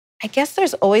I guess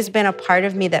there's always been a part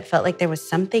of me that felt like there was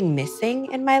something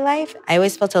missing in my life. I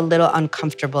always felt a little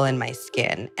uncomfortable in my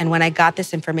skin. And when I got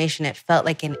this information, it felt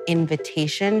like an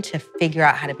invitation to figure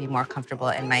out how to be more comfortable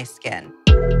in my skin.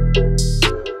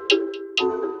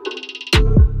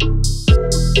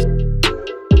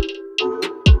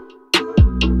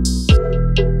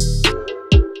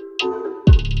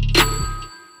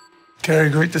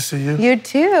 Kerry, great to see you. You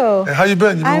too. Hey, how you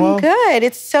been? You doing well? I'm good.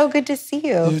 It's so good to see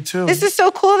you. You too. This is so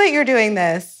cool that you're doing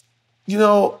this. You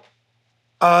know,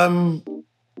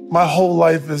 my whole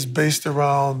life is based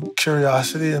around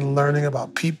curiosity and learning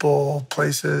about people,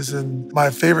 places, and my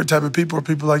favorite type of people are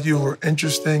people like you who are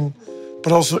interesting,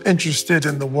 but also interested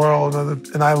in the world.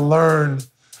 And I learn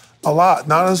a lot.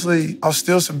 And honestly, I'll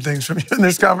steal some things from you in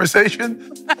this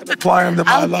conversation and apply them to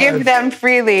my life. I'll give them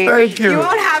freely. Thank you. You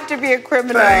won't have to be a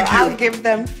criminal. Thank you. I'll give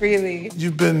them freely.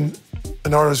 You've been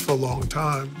an artist for a long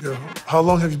time. You know, how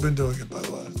long have you been doing it, by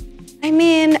the way? I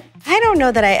mean, I don't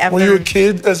know that I ever... Were you a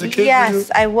kid, as a kid?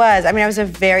 Yes, I was. I mean, I was a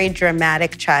very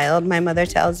dramatic child, my mother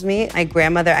tells me. My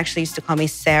grandmother actually used to call me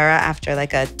Sarah after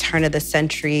like a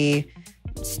turn-of-the-century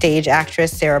stage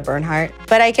actress, Sarah Bernhardt.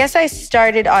 But I guess I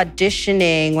started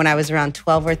auditioning when I was around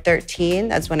 12 or 13.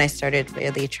 That's when I started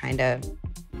really trying to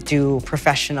do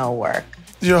professional work.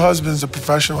 Your husband's a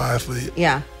professional athlete.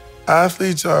 Yeah.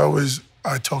 Athletes are always,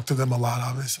 I talk to them a lot,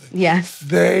 obviously. Yes.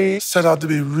 They set out to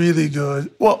be really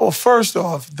good. Well, first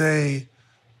off, they,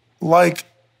 like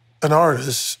an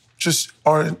artist, just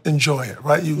enjoy it,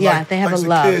 right? You they have a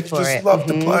love for it. Just love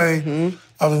to play.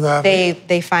 Other than that,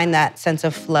 they find that sense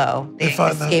of flow. They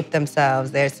escape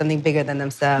themselves. There's something bigger than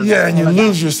themselves. Yeah, and you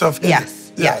lose yourself in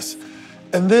yes, it. Yes.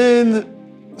 And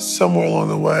then somewhere along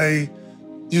the way,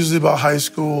 usually about high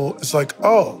school, it's like,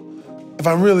 oh, if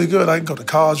I'm really good, I can go to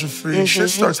college for free.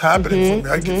 Shit starts happening for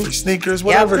me. I get free sneakers,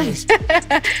 whatever it is.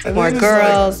 More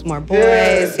girls, more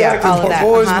boys, all of that.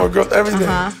 More boys, more girls, everything.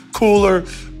 Cooler.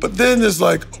 But then there's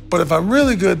like, but if I'm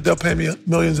really good, they'll pay me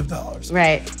millions of dollars.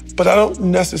 Right. But I don't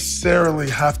necessarily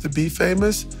have to be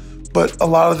famous, but a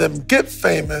lot of them get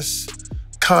famous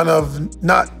kind of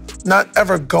not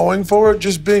ever going for it,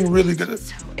 just being really good at it.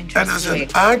 So interesting. And as an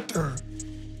actor,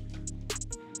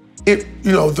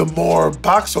 the more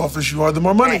box office you are, the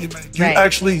more money you make. You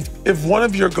actually, if one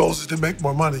of your goals is to make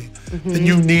more money, then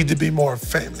you need to be more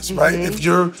famous, right?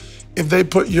 If they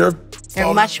put your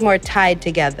They're much more tied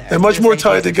together. They're much more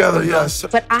tied together, yes.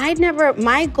 But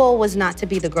my goal was not to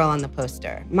be the girl on the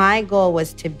poster. My goal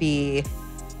was to be,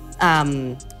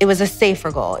 it was a safer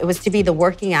goal. It was to be the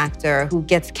working actor who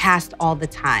gets cast all the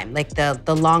time, like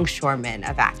the longshoreman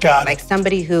of acting. Like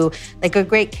somebody who, like a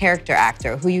great character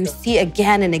actor who you see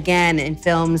again and again in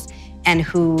films and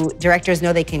who directors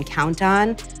know they can count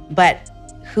on, but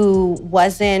who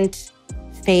wasn't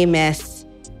famous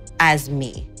as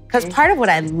me. Because part of what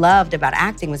I loved about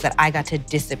acting was that I got to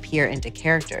disappear into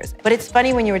characters. But it's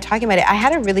funny when you were talking about it, I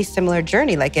had a really similar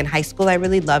journey. Like in high school, I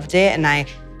really loved it and I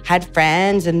had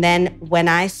friends. And then when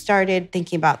I started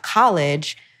thinking about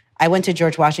college, I went to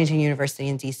George Washington University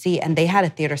in DC and they had a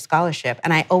theater scholarship.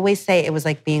 And I always say it was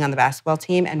like being on the basketball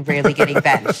team and rarely getting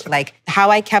benched. Like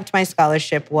how I kept my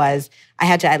scholarship was I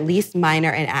had to at least minor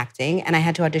in acting and I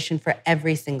had to audition for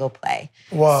every single play.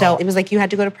 Wow. So it was like you had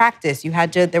to go to practice.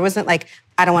 There wasn't like,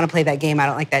 I don't want to play that game, I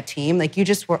don't like that team. Like you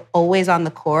just were always on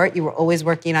the court. You were always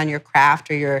working on your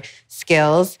craft or your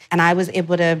skills. And I was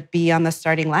able to be on the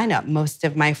starting lineup most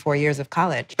of my 4 years of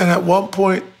college. And at one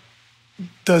point,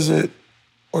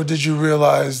 or did you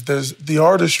realize there's the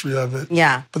artistry of it,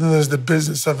 but then there's the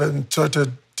business of it and start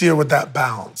to deal with that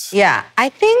balance? Yeah, I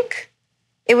think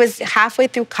it was halfway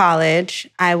through college.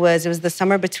 It was the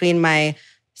summer between my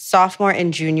sophomore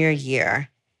and junior year.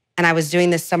 And I was doing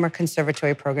this summer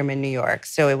conservatory program in New York.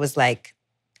 So it was like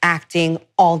acting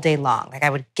all day long. Like I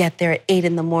would get there at 8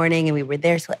 in the morning and we were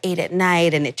there till 8 at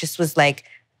night. And it just was like,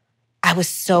 I was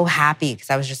so happy because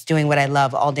I was just doing what I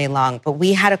love all day long. But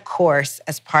we had a course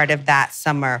as part of that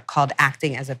summer called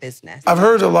Acting as a Business. I've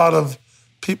heard a lot of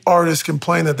artists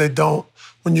complain that they don't,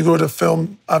 when you go to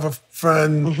film, I have a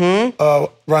friend,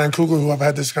 Ryan Coogler, who I've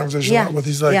had this conversation a lot with.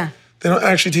 He's like, they don't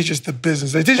actually teach us the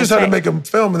business. They teach us how to make a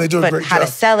film and they do a great job. But how to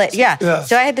sell it,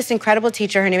 So I had this incredible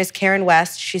teacher. Her name is Karen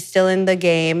West. She's still in the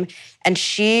game. And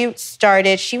she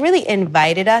really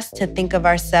invited us to think of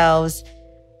ourselves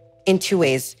in two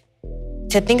ways.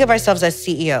 To think of ourselves as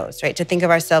CEOs, right? To think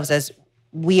of ourselves as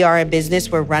we are a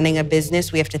business, we're running a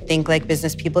business. We have to think like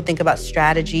business people, think about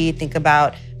strategy, think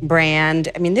about brand.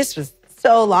 I mean, this was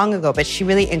so long ago, but she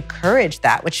really encouraged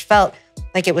that, which felt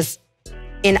like it was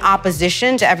in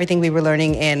opposition to everything we were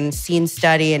learning in scene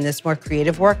study and this more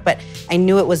creative work, but I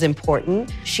knew it was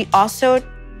important. She also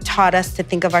taught us to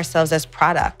think of ourselves as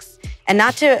products and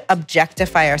not to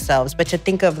objectify ourselves, but to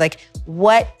think of like,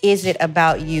 what is it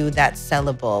about you that's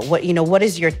sellable? What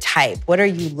is your type? What are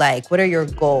you like? What are your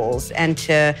goals? And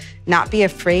to not be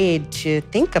afraid to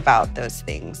think about those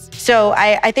things. So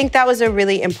I think that was a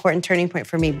really important turning point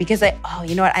for me because I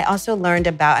also learned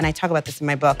about, and I talk about this in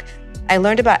my book, I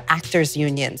learned about actors'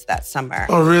 unions that summer.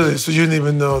 Oh, really? So you didn't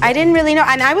even know that? I didn't really know.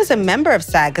 And I was a member of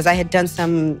SAG because I had done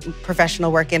some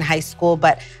professional work in high school,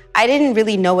 but I didn't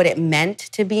really know what it meant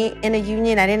to be in a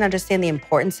union. I didn't understand the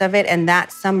importance of it. And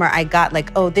that summer I got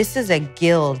like, oh, this is a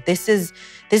guild. This is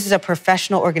a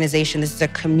professional organization. This is a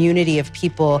community of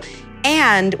people.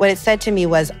 And what it said to me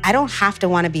was, I don't have to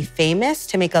want to be famous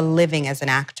to make a living as an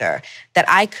actor. That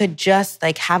I could just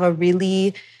like have a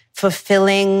really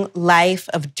fulfilling life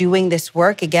of doing this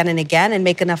work again and again and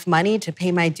make enough money to pay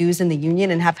my dues in the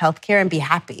union and have healthcare and be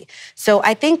happy. So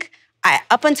I think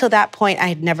up until that point, I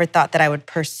had never thought that I would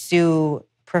pursue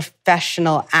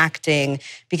professional acting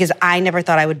because I never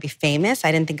thought I would be famous.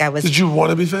 I didn't think I was. Did you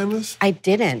want to be famous? I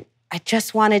didn't. I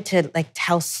just wanted to like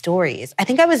tell stories. I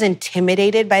think I was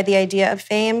intimidated by the idea of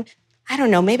fame. I don't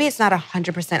know, maybe it's not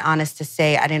 100% honest to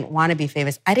say I didn't want to be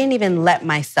famous. I didn't even let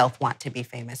myself want to be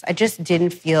famous. I just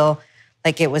didn't feel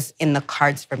like it was in the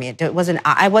cards for me.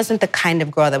 I wasn't the kind of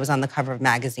girl that was on the cover of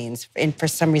magazines. And for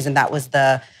some reason, that was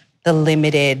the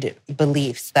limited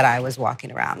beliefs that I was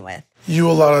walking around with.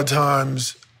 You a lot of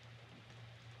times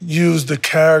use the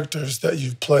characters that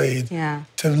you've played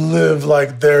to live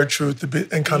like their truth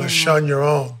and kind of shun your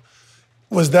own.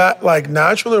 Was that like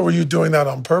natural, or were you doing that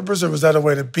on purpose, or was that a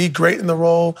way to be great in the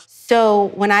role? So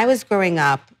when I was growing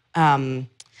up,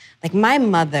 like my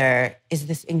mother is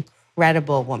this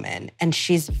incredible woman, and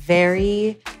she's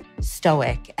very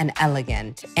stoic and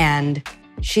elegant, and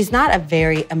she's not a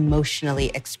very emotionally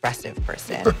expressive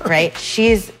person, right?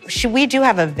 We do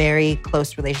have a very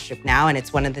close relationship now, and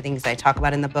it's one of the things I talk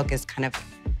about in the book is kind of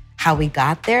how we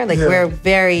got there. Like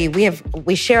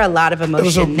we share a lot of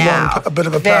emotion now. A bit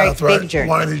of a very path, right? Big journey.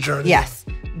 Windy journey. Yes,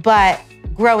 but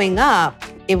growing up,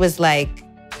 it was like,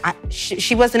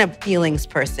 she wasn't a feelings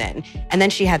person. And then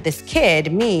she had this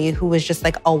kid, me, who was just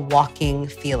like a walking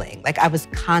feeling. Like I was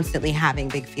constantly having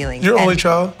big feelings. You're only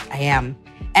child? I am.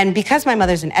 And because my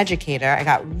mother's an educator, I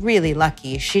got really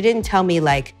lucky. She didn't tell me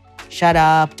like, shut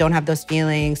up, don't have those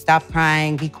feelings, stop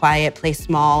crying, be quiet, play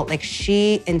small. Like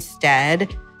she instead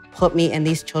put me in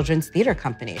these children's theater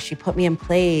companies. She put me in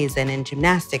plays and in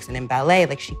gymnastics and in ballet.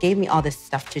 Like she gave me all this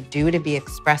stuff to do to be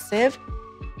expressive.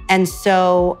 And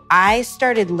so I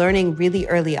started learning really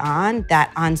early on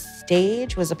that on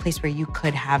stage was a place where you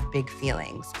could have big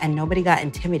feelings and nobody got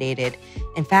intimidated.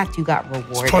 In fact, you got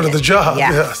rewarded. It's part of the job,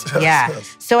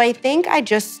 yes. So I think I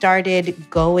just started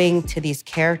going to these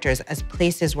characters as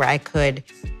places where I could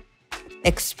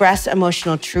express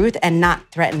emotional truth and not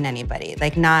threaten anybody,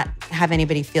 like not have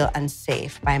anybody feel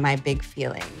unsafe by my big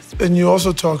feelings. And you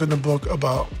also talk in the book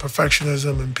about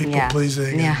perfectionism and people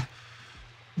pleasing. Yeah.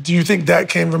 Do you think that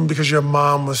came from because your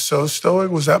mom was so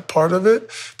stoic? Was that part of it?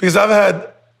 Because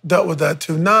I've dealt with that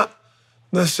too. Not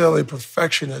necessarily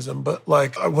perfectionism, but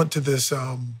like I went to this,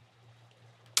 I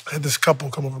had this couple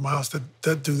come over to my house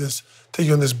that do this, take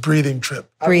you on this breathing trip.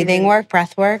 Breathing work,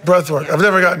 breath work? Breath work. I've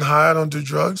never gotten high, I don't do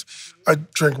drugs. I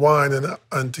drink wine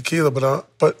and tequila,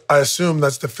 but I assume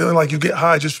that's the feeling, like you get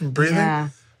high just from breathing. Yeah.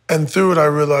 And through it, I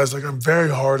realized like I'm very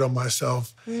hard on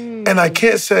myself. And I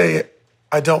can't say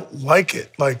I don't like it,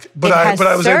 but I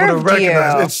was able to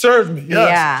recognize it served me, yes.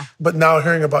 Yeah. But now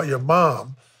hearing about your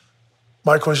mom,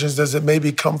 my question is, does it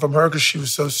maybe come from her because she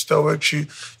was so stoic? You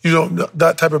don't know,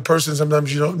 that type of person,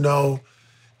 sometimes you don't know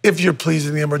if you're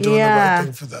pleasing them or doing the right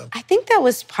thing for them. I think that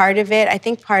was part of it. I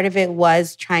think part of it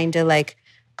was trying to like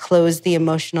close the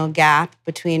emotional gap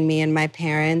between me and my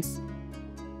parents.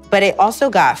 But it also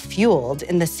got fueled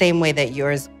in the same way that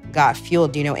yours got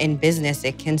fueled. You know, in business,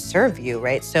 it can serve you,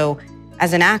 right? So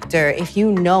as an actor, if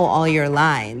you know all your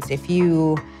lines, if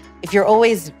you're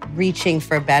always reaching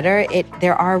for better,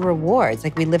 there are rewards.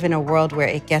 Like we live in a world where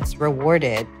it gets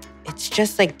rewarded. It's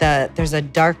just like there's a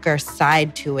darker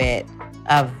side to it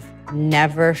of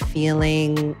never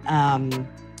feeling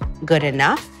good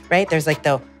enough, right? There's like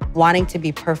the wanting to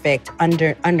be perfect.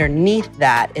 Underneath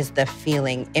that is the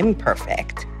feeling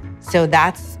imperfect. So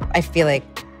that's, I feel like,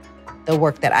 the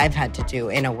work that I've had to do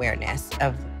in awareness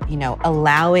of, you know,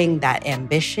 allowing that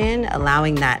ambition,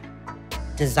 allowing that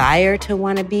desire to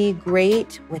want to be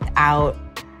great without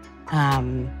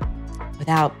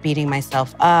beating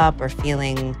myself up or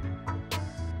feeling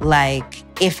like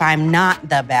if I'm not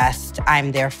the best,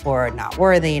 I'm therefore not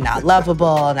worthy, not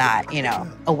lovable, not, you know,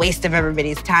 a waste of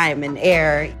everybody's time and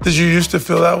air. Did you used to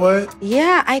feel that way?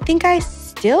 Yeah, I think I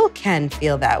still can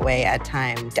feel that way at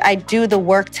times. I do the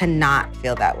work to not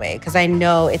feel that way because I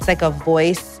know it's like a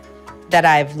voice that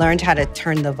I've learned how to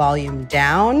turn the volume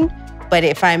down. But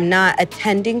if I'm not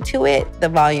attending to it, the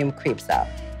volume creeps up.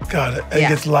 Got it. It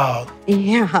gets loud.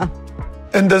 Yeah.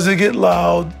 And does it get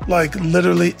loud, like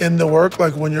literally in the work,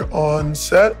 like when you're on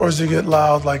set, or does it get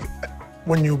loud like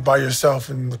when you're by yourself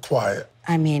in the quiet?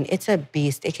 I mean, it's a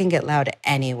beast. It can get loud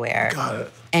anywhere. Got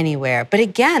it. Anywhere. But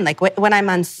again, like when I'm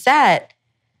on set,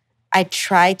 I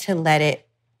try to let it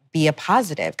be a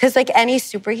positive. Because like any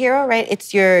superhero, right?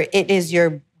 It is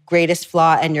your greatest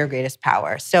flaw and your greatest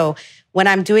power. So when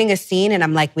I'm doing a scene and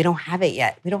I'm like, we don't have it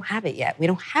yet. We don't have it yet. We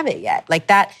don't have it yet. Like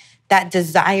that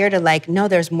desire to like, no,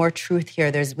 there's more truth here.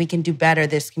 We can do better.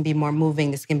 This can be more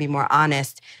moving. This can be more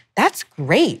honest. That's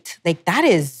great. Like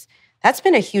that's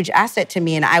been a huge asset to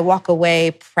me. And I walk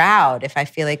away proud if I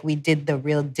feel like we did the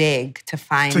real dig to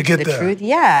find the truth.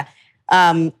 Yeah.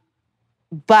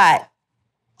 But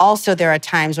also there are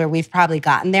times where we've probably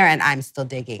gotten there and I'm still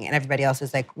digging and everybody else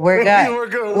is like, we're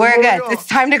good. We're good. It's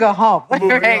time to go home.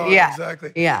 Right? Yeah.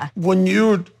 Exactly. Yeah. When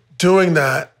you're doing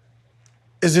that,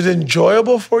 is it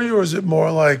enjoyable for you or is it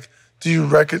more like, do you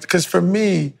recognize? Because for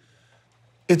me,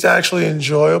 it's actually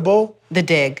enjoyable. The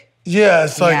dig. Yeah,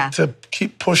 it's like to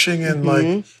keep pushing and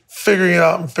like figuring it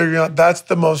out. That's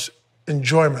the most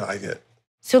enjoyment I get.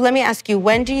 So let me ask you,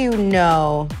 when do you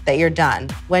know that you're done?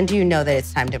 When do you know that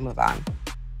it's time to move on?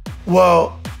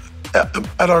 Well,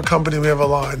 at our company, we have a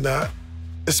line that,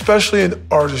 especially in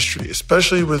artistry,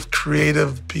 especially with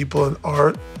creative people in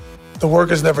art, the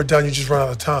work is never done, you just run out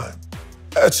of time.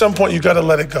 At some point, you got to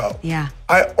let it go. Yeah.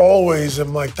 I always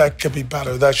am like, that could be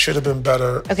better. That should have been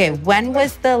better. Okay, when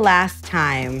was the last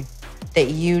time that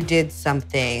you did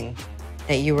something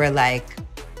that you were like,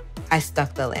 I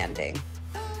stuck the landing.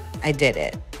 I did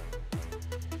it.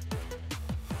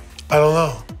 I don't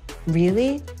know.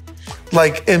 Really?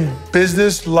 Like in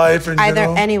business, life, in Either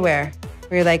general? Anywhere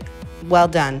where you're like, well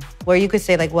done. Where you could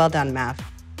say like, well done, Mav.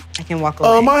 I can walk away.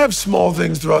 I have small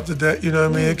things throughout the day. You know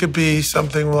what I mean? It could be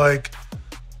something like,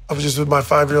 I was just with my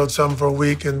 5-year-old son for a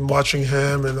week and watching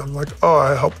him, and I'm like,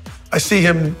 oh, I see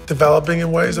him developing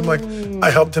in ways. I'm like, I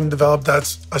helped him develop. I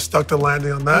stuck the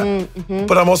landing on that.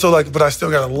 But I'm also like, but I still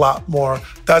got a lot more.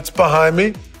 That's behind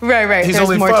me. Right. He's There's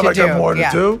only more 5, to I got do. more to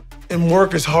do. In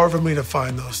work, it's hard for me to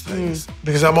find those things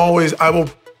because I will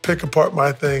pick apart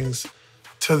my things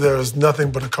till there's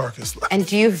nothing but a carcass left. And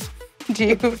do you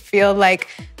feel like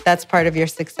that's part of your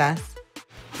success?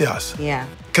 Yes. Yeah.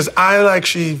 Because I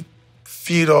actually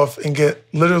feed off and get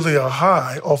literally a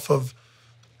high off of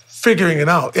figuring it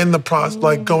out in the process,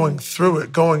 like going through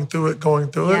it.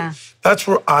 That's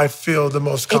where I feel the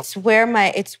most comfortable.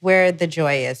 It's where the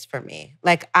joy is for me.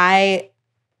 Like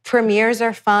premieres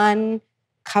are fun,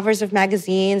 covers of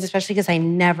magazines, especially because I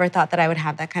never thought that I would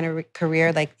have that kind of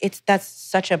career. Like that's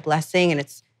such a blessing and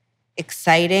it's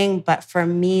exciting. But for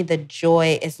me, the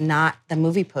joy is not the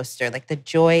movie poster. Like the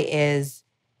joy is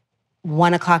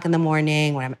 1 o'clock in the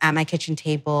morning when I'm at my kitchen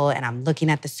table and I'm looking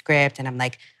at the script and I'm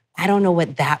like, I don't know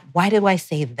why do I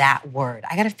say that word?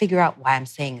 I got to figure out why I'm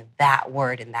saying that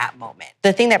word in that moment.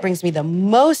 The thing that brings me the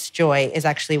most joy is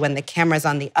actually when the camera's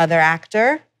on the other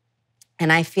actor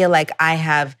and I feel like I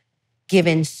have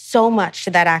given so much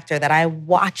to that actor that I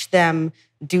watch them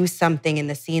do something in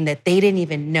the scene that they didn't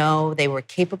even know they were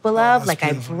capable of. Like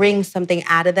beautiful. I bring something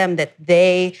out of them that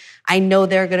I know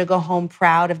they're gonna go home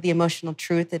proud of the emotional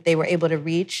truth that they were able to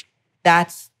reach.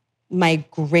 That's my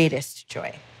greatest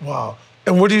joy. Wow.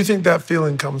 And where do you think that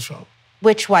feeling comes from?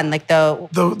 Which one? Like the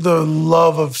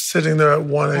love of sitting there at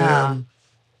 1 a.m.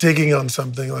 digging on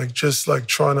something, like just like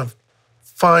trying to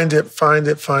find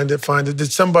it.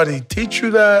 Did somebody teach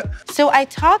you that? So I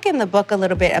talk in the book a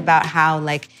little bit about how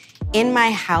like in my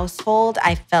household,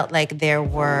 I felt like there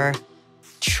were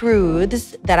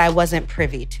truths that I wasn't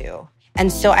privy to.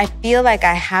 And so I feel like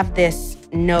I have this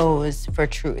nose for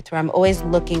truth where I'm always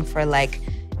looking for like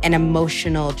an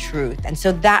emotional truth. And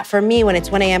so that for me, when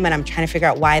it's 1 a.m. and I'm trying to figure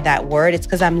out why that word, it's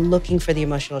because I'm looking for the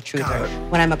emotional truth. Or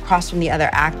when I'm across from the other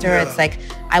actor, it's like,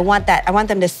 I want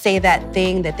them to say that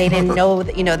thing that they didn't know,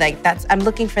 that, you know, like I'm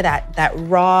looking for that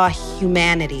raw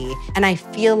humanity. And I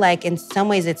feel like in some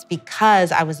ways it's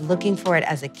because I was looking for it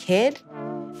as a kid.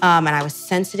 And I was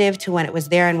sensitive to when it was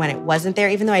there and when it wasn't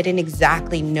there, even though I didn't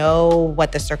exactly know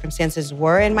what the circumstances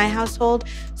were in my household.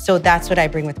 So that's what I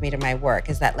bring with me to my work,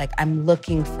 is that like I'm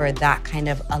looking for that kind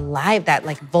of that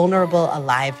like vulnerable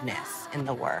aliveness in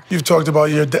the work. You've talked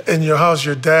about in your house,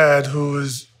 your dad,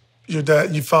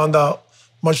 you found out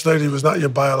much later he was not your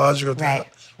biological dad.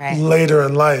 Right. Later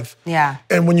in life. Yeah.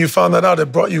 And when you found that out,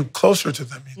 it brought you closer to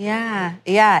them. Yeah,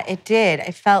 it did.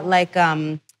 I felt like,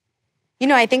 You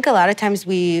know, I think a lot of times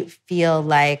we feel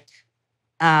like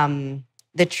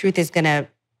the truth is going to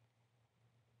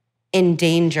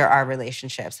endanger our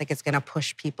relationships, like it's going to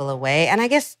push people away. And I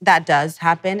guess that does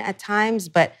happen at times,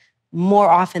 but more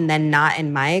often than not,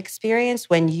 in my experience,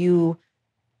 when you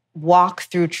walk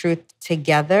through truth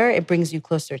together, it brings you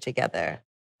closer together.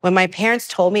 When my parents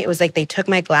told me, it was like they took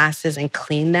my glasses and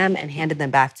cleaned them and handed them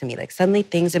back to me. Like suddenly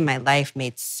things in my life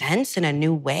made sense in a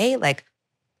new way, like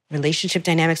relationship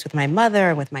dynamics with my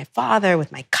mother, with my father,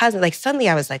 with my cousin. Like suddenly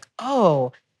I was like,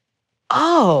 oh.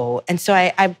 And so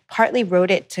I partly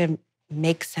wrote it to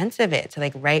make sense of it, to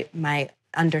like write my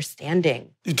understanding.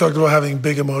 You talked about having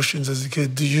big emotions as a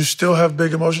kid. Do you still have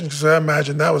big emotions? Because I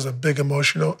imagine that was a big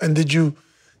emotional. And did you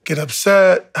get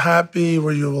upset, happy?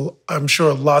 I'm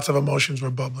sure lots of emotions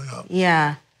were bubbling up.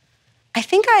 Yeah. I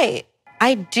think I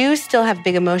do still have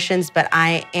big emotions, but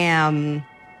I am...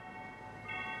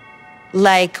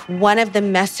 Like one of the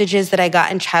messages that I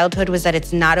got in childhood was that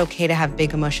it's not okay to have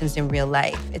big emotions in real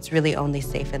life. It's really only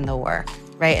safe in the work,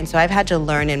 right? And so I've had to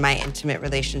learn in my intimate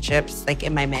relationships, like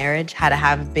in my marriage, how to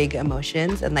have big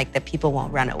emotions and like that people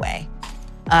won't run away,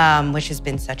 which has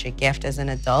been such a gift as an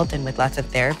adult and with lots of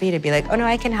therapy to be like, oh no,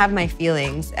 I can have my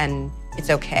feelings and it's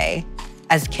okay.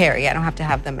 As Kerry, I don't have to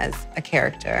have them as a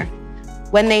character.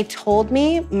 When they told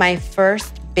me, my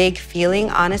first big feeling,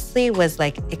 honestly, was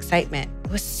like excitement.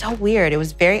 It was so weird. It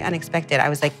was very unexpected. I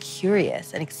was like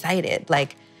curious and excited.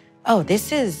 Like, oh,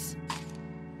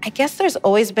 I guess there's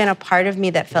always been a part of me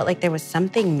that felt like there was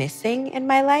something missing in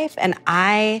my life. And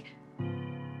I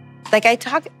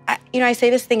say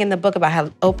this thing in the book about how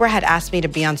Oprah had asked me to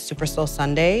be on Super Soul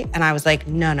Sunday. And I was like,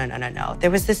 no.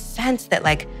 There was this sense that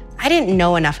like, I didn't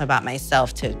know enough about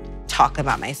myself to talk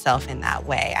about myself in that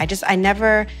way. I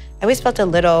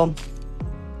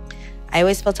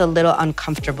always felt a little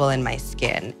uncomfortable in my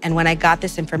skin. And when I got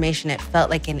this information, it felt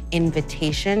like an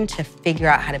invitation to figure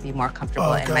out how to be more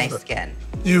comfortable in my skin.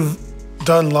 You've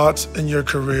done lots in your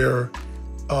career,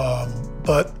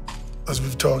 but as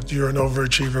we've talked, you're an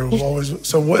overachiever.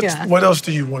 So what else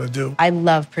do you want to do? I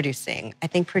love producing. I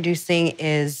think producing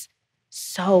is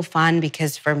so fun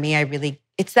because for me,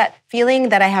 it's that feeling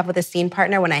that I have with a scene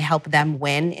partner when I help them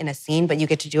win in a scene, but you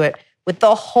get to do it with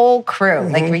the whole crew,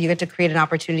 like where you get to create an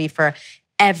opportunity for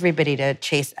everybody to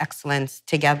chase excellence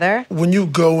together. When you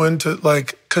go into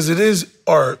because it is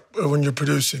art when you're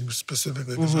producing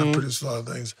specifically, because I produce a lot of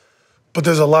things, but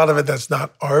there's a lot of it that's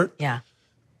not art. Yeah.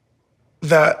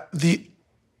 As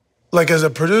a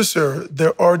producer,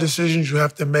 there are decisions you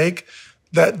have to make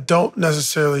that don't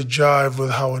necessarily jive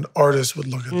with how an artist would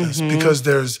look at this, because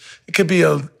it could be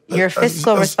your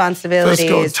fiscal responsibilities,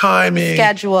 fiscal timing,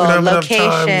 schedule,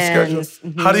 locations.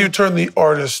 How do you turn the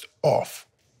artist off?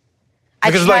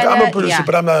 Because I'm a producer,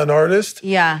 but I'm not an artist.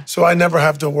 Yeah. So I never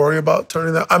have to worry about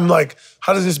turning that. I'm like,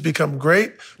 how does this become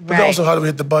great? But also, how do we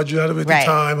hit the budget? How do we hit the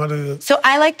time? So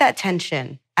I like that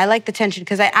tension. I like the tension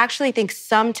because I actually think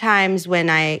sometimes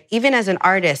even as an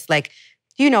artist,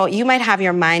 you might have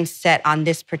your mind set on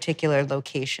this particular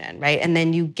location, right? And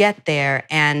then you get there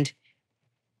and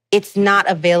it's not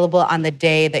available on the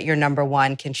day that your number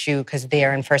one can shoot because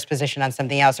they're in first position on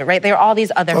something else, right? There are all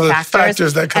these other factors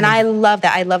that come in. I love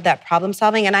that. I love that problem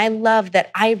solving. And I love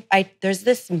that there's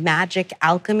this magic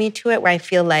alchemy to it where I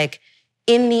feel like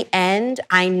in the end,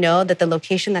 I know that the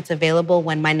location that's available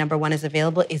when my number one is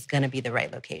available is going to be the right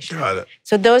location. Got it.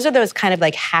 So those are those kind of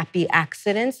happy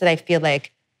accidents that I feel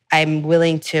like I'm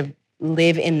willing to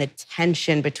live in the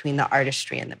tension between the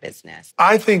artistry and the business.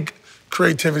 I think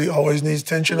creativity always needs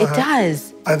tension. It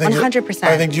does, 100%.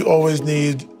 I think you always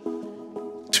need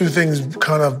two things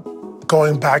kind of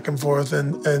going back and forth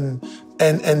and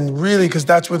really, because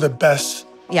that's where the best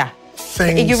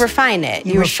things... You refine it,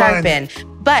 you sharpen.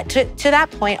 But to that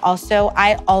point also,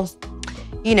 I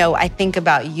think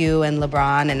about you and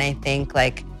LeBron, and I think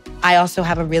I also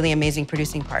have a really amazing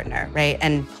producing partner, right?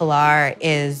 And Pilar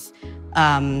is,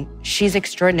 she's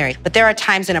extraordinary. But there are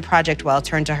times in a project where I'll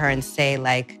turn to her and say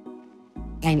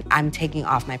I'm taking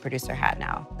off my producer hat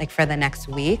now. For the next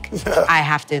week, I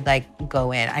have to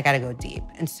go in. I got to go deep.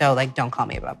 And so don't call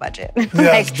me about budget.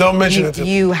 Yes, don't mention it to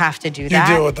me. You have to do that.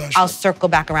 You deal with that. I'll circle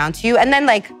back around to you. And then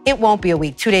it won't be a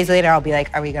week. 2 days later, I'll be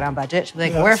like, are we good on budget? She'll be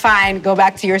like, we're fine. Go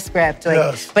back to your script.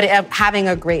 But having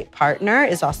a great partner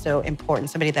is also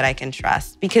important. Somebody that I can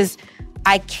trust. Because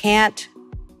I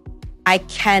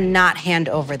cannot hand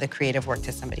over the creative work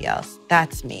to somebody else.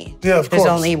 That's me. Yeah, of course.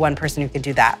 There's only one person who can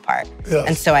do that part. Yes.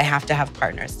 And so I have to have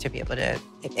partners to be able to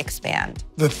expand.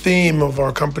 The theme of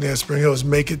our company at SpringHill is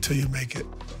make it till you make it.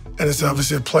 And it's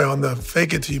obviously a play on the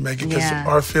fake it till you make it, because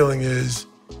our feeling is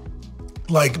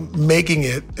like making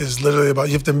it is literally about,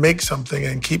 you have to make something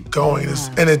and keep going.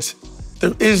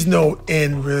 There is no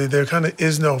end really. There kind of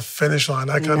is no finish line.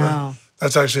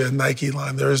 That's actually a Nike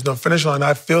line. There is no finish line.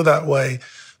 I feel that way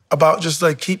about just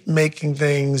like keep making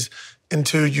things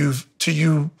until you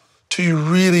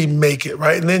really make it,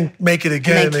 right? And then make it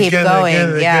again and again and again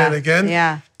and again and again.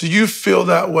 Yeah. Do you feel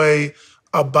that way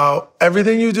about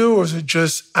everything you do, or is it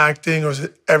just acting, or is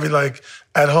it like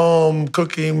at home,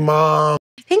 cooking, mom?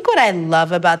 I think what I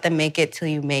love about the make it till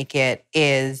you make it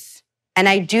is, and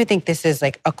I do think this is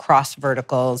like across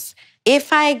verticals,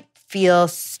 if I feel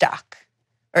stuck,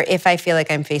 or if I feel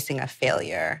like I'm facing a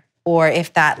failure, or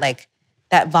if that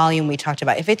volume we talked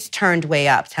about, if it's turned way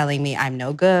up telling me I'm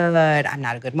no good, I'm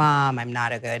not a good mom, I'm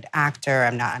not a good actor,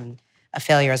 I'm a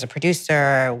failure as a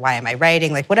producer, why am I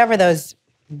writing? Like whatever those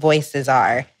voices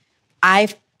are, I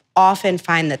often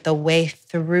find that the way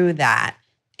through that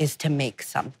is to make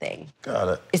something. Got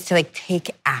it. Is to like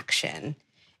take action.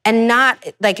 And not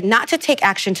to take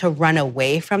action to run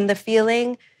away from the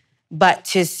feeling, but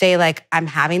to say like, I'm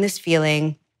having this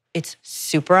feeling, it's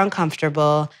super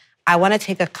uncomfortable. I want to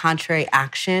take a contrary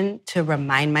action to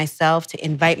remind myself, to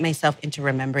invite myself into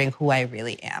remembering who I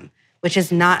really am, which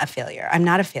is not a failure. I'm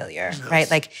not a failure, right?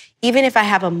 Like, even if I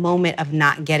have a moment of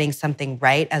not getting something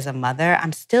right as a mother,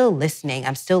 I'm still listening,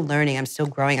 I'm still learning, I'm still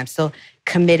growing, I'm still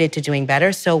committed to doing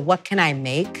better. So what can I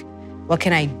make? What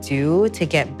can I do to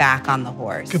get back on the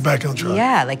horse? Get back on track.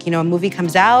 Yeah, like, a movie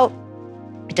comes out,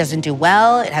 it doesn't do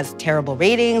well, it has terrible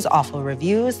ratings, awful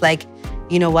reviews. Like,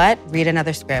 you know what? Read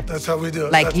another script. That's how we do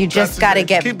it. Like, you just got to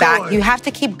get back. Going. You have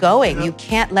to keep going. Yep. You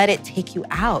can't let it take you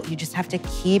out. You just have to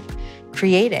keep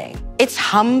creating. It's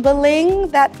humbling,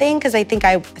 that thing, because I think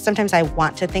sometimes I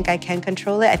want to think I can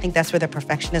control it. I think that's where the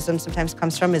perfectionism sometimes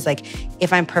comes from, is like,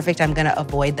 if I'm perfect, I'm going to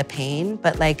avoid the pain.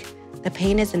 But like, the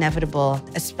pain is inevitable,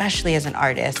 especially as an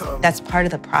artist. That's part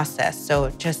of the process.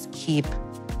 So just keep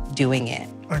doing it.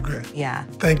 I agree. Yeah.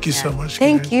 Thank you so much.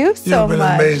 Thank you so much. You've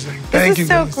been amazing. Thank you.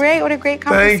 This is so great. What a great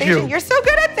conversation. Thank you. You're so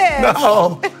good at this.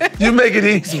 No, you make it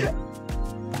easy.